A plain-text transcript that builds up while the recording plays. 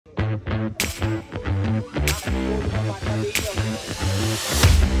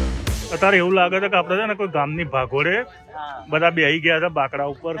અત્યારે એવું લાગે છે કે આપણે છે ને કોઈ ગામની ભાગોળે બધા બેસી ગયા હતા બાકડા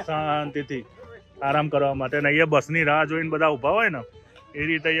ઉપર શાંતિથી આરામ કરવા માટે. ને અહીંયા બસની રાહ જોઈને બધા ઉભા હોય ને એ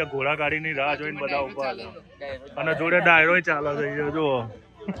રીતે અહીંયા ઘોડાગાડીની રાહ જોઈને બધા ઉભા હતા. અને જોડે ડાયરો ચાલે છે જુઓ.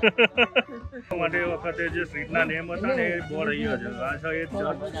 માટે એ વખતે જે સ્ટ્રીટના નેમ હતા ને એ બોર્ડ અહીંયા છે. આ છે એ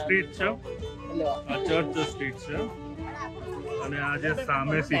ચર્ચ સ્ટ્રીટ છે, આ ચર્ચ સ્ટ્રીટ છે. અને આ જે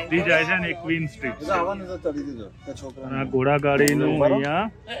સામે સીધી જાય છે ને એ ક્વીન સ્ટ્રીટ છે. અને આ ઘોડાગાડીનું અહીંયા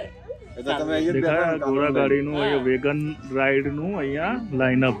દેખાય, ઘોડાગાડીનું અહીંયા વેગન રાઈડનું અહીંયા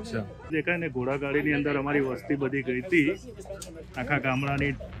લાઇનઅપ છે દેખાય ને. ઘોડાગાડીની અંદર અમારી વસ્તી બધી ગઈ હતી આખા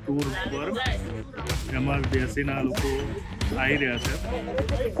ગામડાની ટૂર પર. એમાં બેસીને આ લોકો આવી રહ્યા છે.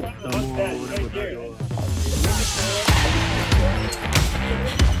 તમો બધા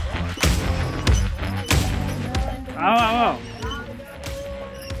આવો આવો.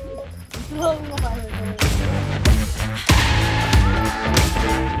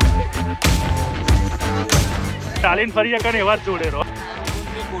 ચાલીને ફરી શકે ને એવા જ જોડે રહો.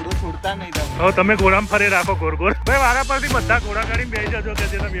 તમે ઘોડામાં ફરી રાખો ગોર ગોર. ભાઈ વારા પરથી બધા ઘોડા ગાડીને બેસી જજો કે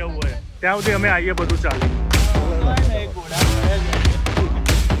જેને બેવું હોય ત્યાં સુધી અમે આવીએ બધું ચાલે.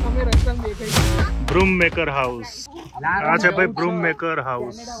 બ્રૂમ મેકર હાઉસ આ છે ભાઈ. બ્રૂમ મેકર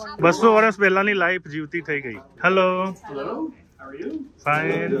હાઉસ 200 વર્ષ પહેલાની લાઈફ જીવતી થઈ ગઈ. Hello.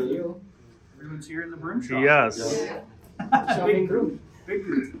 Fine. Yes.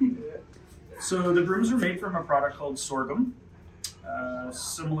 So the brooms are made from a product called sorghum.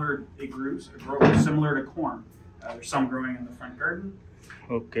 Similar, they grow similar to corn. There's some growing in the front garden.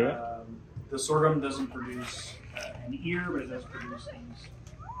 Okay. The sorghum doesn't produce an ear, but it does produce these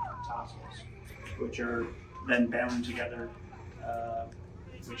tassels, which are then bound together,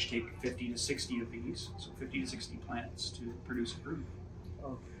 which take 50 to 60 of these, so 50 to 60 plants to produce a broom.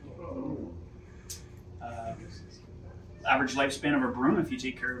 Average lifespan of a broom, if you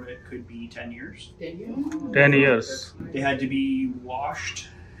take care of it, could be 10 years. 10 years. They had to be washed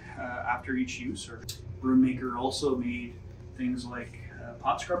after each use. Or broom maker also made things like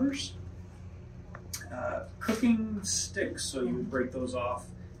pot scrubbers, cooking sticks, so you would break those off.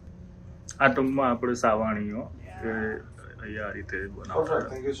 આ ટૂંકમાં આપણે સાવાણીઓ અહીંયા આ રીતે બનાવતા.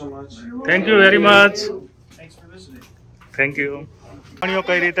 Thank you so much. Thank you very much. Thanks for visiting. Thank you. સાવણીઓ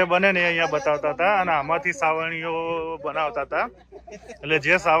કઈ રીતે બને ને અહીંયા બતાવતા હતા. અને આમાંથી સાવણીઓ બનાવતા હતા. એટલે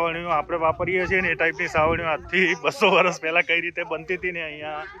જે સાવણીઓ આપણે વાપરીએ છીએ ને એ ટાઈપની સાવણીઓ આજથી 200 વર્ષ પહેલા કઈ રીતે બનતી હતી ને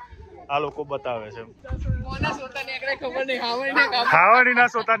અહીંયા આ લોકો બતાવે છે. ખાવાડીના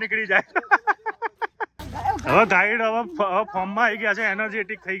સોતા નીકળી જાય. હવે ગાઈડ હવે ફોર્મમાં આવી ગયા છે,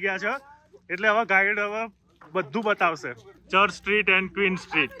 એનર્જેટિક થઈ ગયા છે. એટલે હવે ગાઈડ હવે બધું બતાવશે. Church street and queen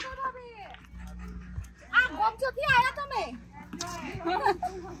street.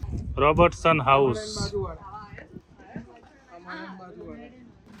 રોબર્ટસન house.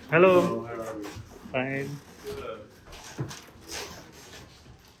 Hello. Fine.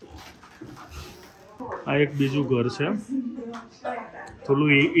 આ એક બીજું ઘર છે, થોડું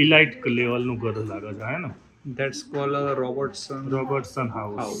ઇલાઇટ લેવલનું ઘર લાગે છે. હે ને? That's called રોબર્ટસન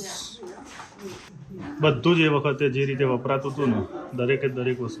house. બધું જ એ વખતે જે રીતે વપરાતું હતું ને દરેકે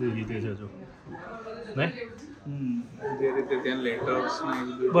દરેક વસ્તુ એ રીતે છે. જો નહીં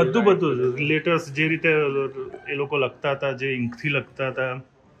બધું લેટર્સ જે રીતે એ લોકો લખતા હતા, જે ઇંકથી લખતા હતા,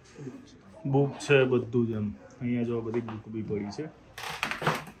 બુક છે બધું જ. એમ અહીંયા જો બધી બુક બી પડી છે.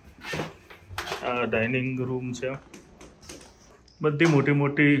 આ ડાઇનિંગ રૂમ છે. બધી મોટી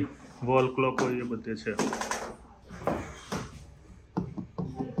મોટી વોલ ક્લોકો એ બધે છે.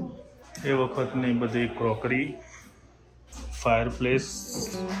 એ વખતની બધી ક્રોકરી, ફાયરપ્લેસ.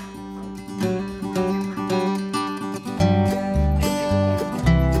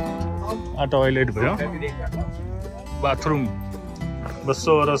 આ ટોયલેટ ભર્યો. બાથરૂમ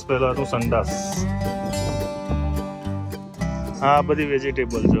 200 વર્ષ પહેલાનું સંડાસ. હા બધી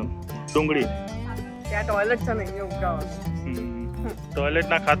વેજીટેબલ છે. ડુંગળી. ત્યાં ટોયલેટ છે ને અહીંયા ઉગાવ.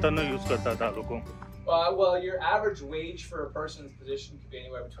 ટોયલેટના ખાતરનો યુઝ કરતા હતા લોકો. Well, your average wage for a person's position could be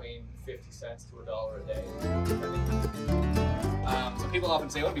anywhere between 50 cents to $1 a day. So people often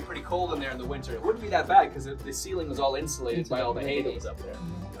say, oh, it'd be pretty cold in there in the winter. It wouldn't be that bad because the ceiling was all insulated by all the hay that was up there.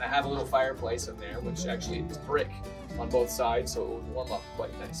 And I have a little fireplace in there, which actually is brick on both sides, so it would warm up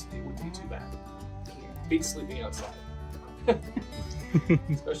quite nicely. It wouldn't be too bad. Beat sleeping outside,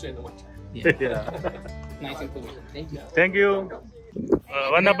 especially in the winter. Yeah. Nice and cool. Thank you. Thank you.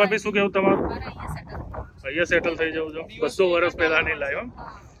 વરના ભાભી શું કેવું તમારું? અહીંયા settle થઈ જવું છો. 200 વર્ષ પહેલાની લાઈવ.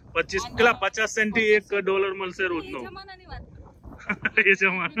 50 સેન્ટથી $1 મળશે રોજનો. એ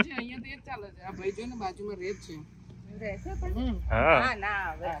જમાનો. અહીંયા તો એ જ ચાલે છે. આ ભાઈ જો ને બાજુમાં રેત છે. હા. ના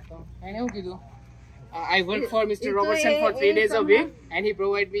હવે એને હું કીધું I work for Mr. Robertson for 3 days a week and he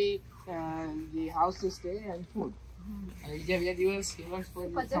provide me the house to stay and food. He works for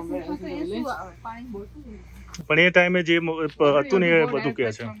somewhere else in the village. પણ એ ટાઈમે જે હતું ને એ બધું કહે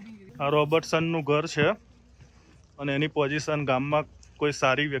છે. આ રોબર્ટસનનું ઘર છે અને એની પોઝિશન ગામમાં કોઈ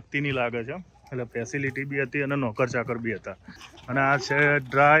સારી વ્યક્તિની લાગે છે, એટલે ફેસિલિટી બી હતી અને નોકર ચાકર બી હતા. અને આ છે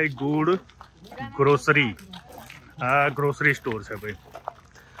ડ્રાય ગુડ ગ્રોસરી. આ ગ્રોસરી સ્ટોર છે ભાઈ.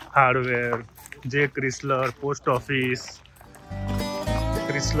 હાર્ડવેર, જે ક્રિસલર, post office,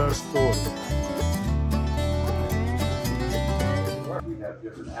 ક્રિસલર store. We have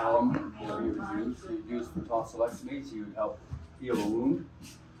different alum that we would use. We would use for tonsillectomy, so you would help heal a wound.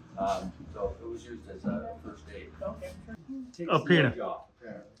 So it was used as a first aid.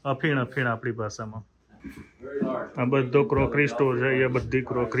 અફીણ આપણી ભાષામાં. આ બધો crockery store છે. એ બધી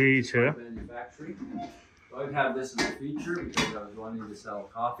crockery છે. Manufacturing. So I'd have this as a feature because I was wanting to sell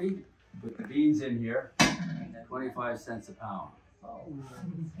coffee. Put the beans in here, 25 cents a pound.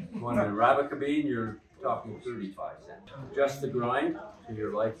 One Arabica bean, you're talking 35 cents. Just the grind to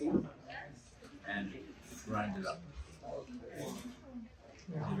your liking and grind it up.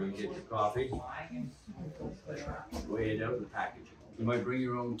 You get your coffee, weigh it out and package it. You might bring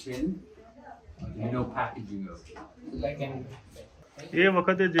your own tin. You know packaging of it. એ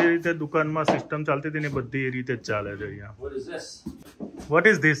વખતે જે રીતે દુકાનમાં system ચાલતી હતી ને બધી એ રીતે જ ચાલે છે અહીંયા. What is this? What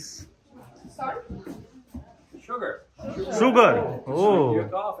is this? Sugar. Sugar. Your Oh,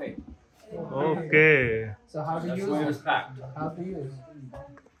 coffee. okay. So how do That's you the way use it's packed. How do you use?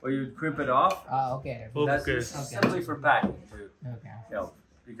 Well, you crimp it off. Okay. That's Okay. just simply for packing too. Okay.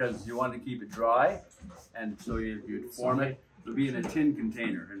 Because you want to keep it dry, and so you'd form it. It would be in a tin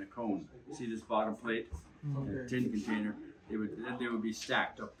container, in a cone. See this bottom plate? A tin container. They would be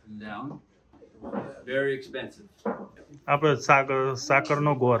stacked up and down. Very expensive. આપણે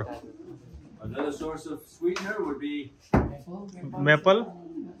સાકરનો ગોળ. Another source of sweetener would be maple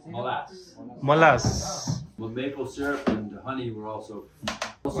મલાસ. Well, maple syrup and honey were also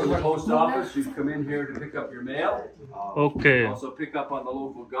the post office. You'd come in here to pick up your mail. Okay. Also pick up on the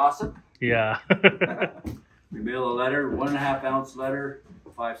local gossip. Yeah. We mail a letter, 1.5 ounce letter,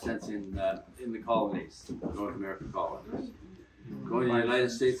 5 cents in the colonies, North American colonies. Going to the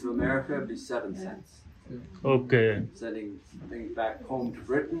United States of America would be 7 cents. Okay. Sending things back home to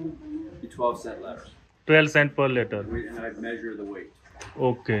Britain, be 12-cent letters. 12 cents per letter. And I'd measure the weight.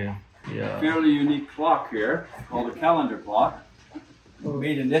 Okay. Yeah. Fairly unique clock here, called a calendar clock.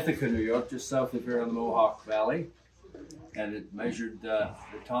 Made in Ithaca, New York, just south of here in the Mohawk Valley. And it measured the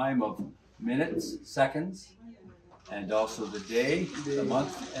time of minutes, seconds, and also the day, the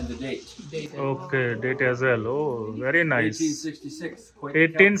month, and the date. Okay. Date as well. Oh, very nice. 1866. Quite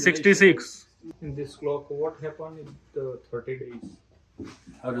 1866. In this clock, what happened in the 30 days?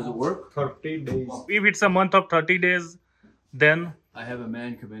 How does it work? 30 days. If it's a month of 30 days, then I have a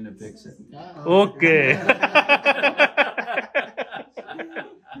man come in and fix it. okay.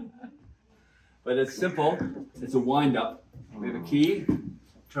 But it's simple. It's a wind up. We have a key.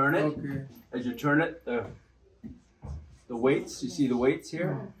 Turn it. Okay. As you turn it, the weights. You see the weights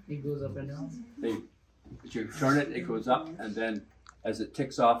here? It goes up and down. As you turn it, it goes up, and then as it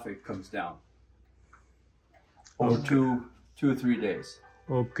ticks off, it comes down. Over 2 or 3 days.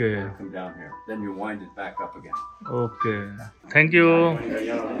 Okay. It'll come down here. Then you wind it back up again. Okay. Thank you.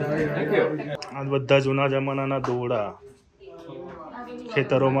 Thank you. આ બધા જૂના જમાનાના દોરડા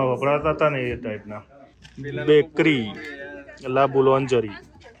ખેતરોમાં વપરાતા હતા ને એ ટાઈપના. બેકરી લા બુલોન્જરી.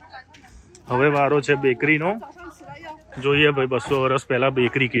 હવે વારો છે બેકરીનો. જોઈએ ભાઈ 200 વર્ષ પહેલા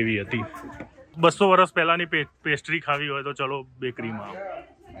બેકરી કેવી હતી. 200 વર્ષ પહેલાની પેસ્ટ્રી ખાવી હોય તો ચલો બેકરીમાં.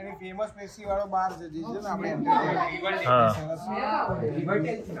 એની ફેમસ પેસ્ટ્રી વાળો બાર છે જે છે ને આપણે હા.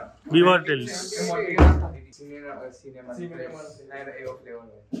 બીવર tales.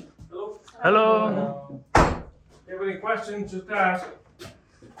 Hello. If you have any questions, just ask.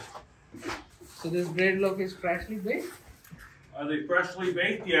 So this bread loaf is freshly baked? Are they freshly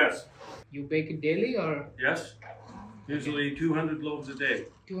baked? Yes. You bake it daily or Yes. Usually 200 loaves a day.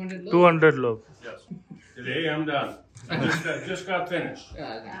 200 loaves? 200 loaf. Yes. Today I'm done. I just got finished.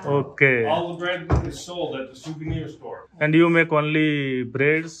 Okay. All the bread is sold at the souvenir store. And you make only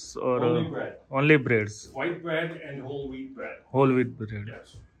breads or Only bread. only breads? White bread and whole wheat bread. Whole wheat bread. Yes.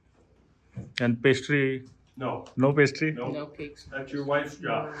 And pastry? No. No pastry? No. No cakes. That's your wife's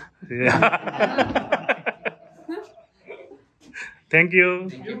job. Yeah. Thank you.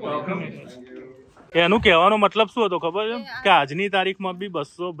 You're welcome. એનું કહેવાનો મતલબ શું હતો ખબર છે કે આજની તારીખમાં બી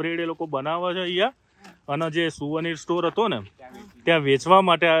 200 બ્રેડ એ લોકો બનાવે છે અહીંયા અને જે સુવનીર સ્ટોર હતો ને ત્યાં વેચવા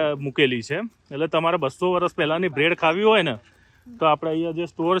માટે મૂકેલી છે એટલે તમારે 200 વર્ષ પહેલાની બ્રેડ ખાવી હોય ને તો આપણે અહીંયા જે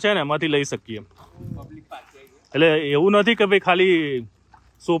સ્ટોર છે ને એમાંથી લઈ શકીએ. એટલે એવું નથી કે ભાઈ ખાલી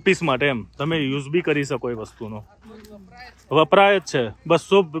શોપીસ માટે એમ, તમે યુઝ બી કરી શકો એ વસ્તુનો. વપરાય જ છે.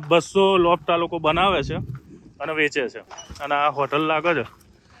 200 લોફ્ટ આ લોકો બનાવે છે અને વેચે છે. અને આ હોટલ લાગે છે.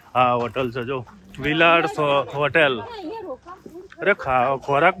 હા હોટલ છે જો, વિલાર્ડ હોટેલ. અરે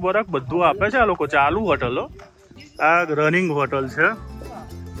ખોરાક બોરાક બધું આપે છે આ લોકો. ચાલુ હોટલો, આ રનિંગ હોટલ છે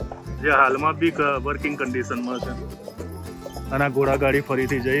જે હાલમાં બી વર્કિંગ કન્ડિશનમાં છે. અને આ ઘોડાગાડી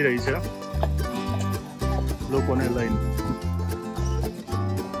ફરીથી જઈ રહી છે લોકોને લઈને.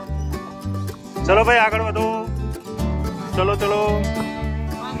 ચલો ભાઈ આગળ વધો. ચલો ચલો.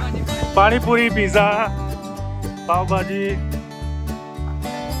 પાણીપુરી, પીઝા, પાવભાજી,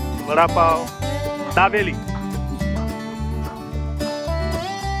 વડાપાવ, દાબેલી.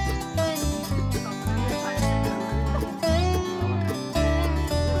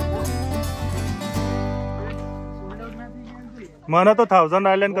 મને તો 1000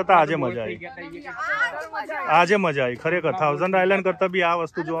 આઇલેન્ડ કરતા આજે મજા આવી. ખરેખર 1000 આઇલેન્ડ કરતા બી આ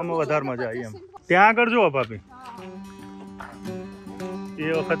વસ્તુ જોવામાં વધારે મજા આવી એમ. ત્યાં આગળ જુઓ ભાભી, એ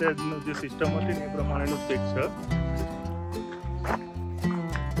વખતે જે સિસ્ટમ હતી ને એ પ્રમાણેનું ફિક્સ છે.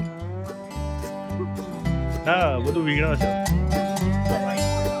 હા બધું વીણો છે.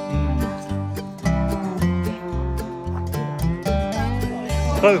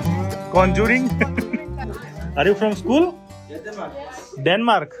 Conjuring? Are you from school?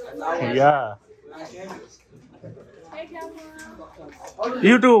 Denmark. Yeah.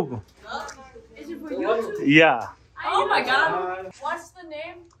 YouTube. Yeah. Oh my God. What's the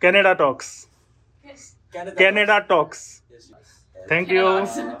name? Canada Talks. Canada Talks. Thank you.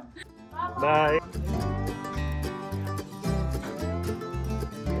 Bye.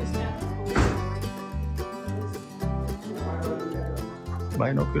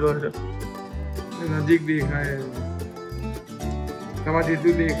 Binocular છે. નજીક દેખાય, તમારે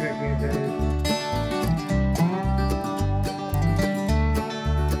જેટલું દેખાય.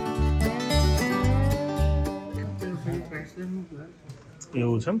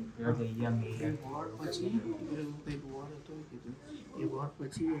 એવું છે.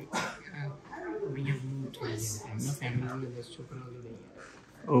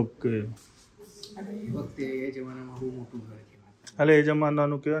 ઓકે. એટલે એ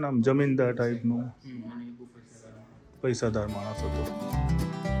જમાનાનું કહેવાય ને આમ જમીનદાર ટાઈપનું પૈસાદાર માણસ હતો.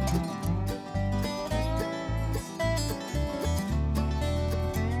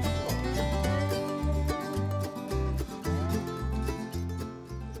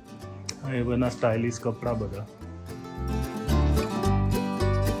 એ બધા સ્ટાઇલિશ કપડા બધા.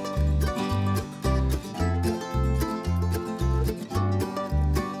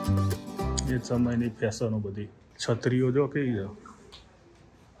 એ સમયની ફેશનો બધી. છત્રીઓ જો કેવી છે,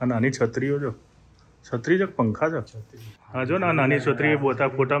 આ નાની છત્રીઓ જો. છત્રી છે પંખા છે. હા જો ને આ નાની છત્રી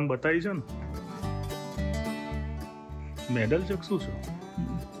ફોટામાં બતાવી છે ને. મેડલ છે શું છે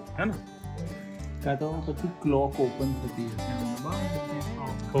હે ને? કાં તો પછી ક્લોક ઓપન થતી હશે.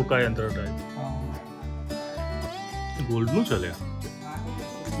 હોકા યંત્ર ટાઈપ. ગોલ્ડનું ચાલે.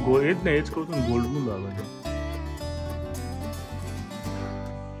 એ જ ને, એ જ કહું છું ને, ગોલ્ડનું લાગે છે.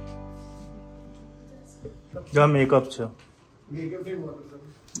 જ્યાં મેકઅપ છે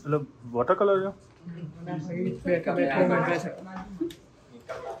એટલે વોટર કલર છે.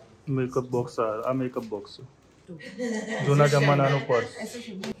 Makeup box. આ મેકઅપ બોક્સ છે. જૂના જમાનાનું પર્સ.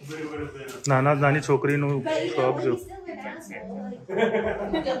 નાની છોકરીનું ફ્રોક જો.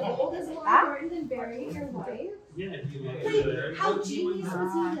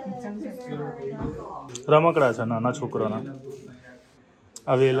 રમકડા છે નાના છોકરાના.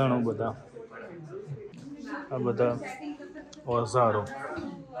 આ વેલણો બધા, આ બધા ઓઝારો,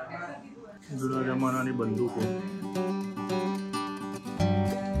 જૂના જમાનાની બંદૂકો.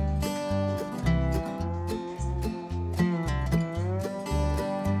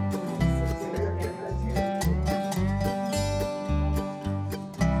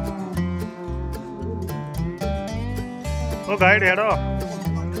 ઓ ગાઈડ હેડો.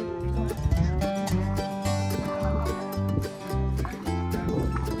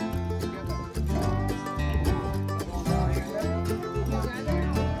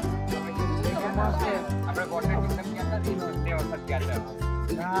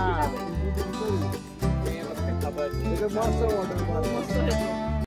 ખબર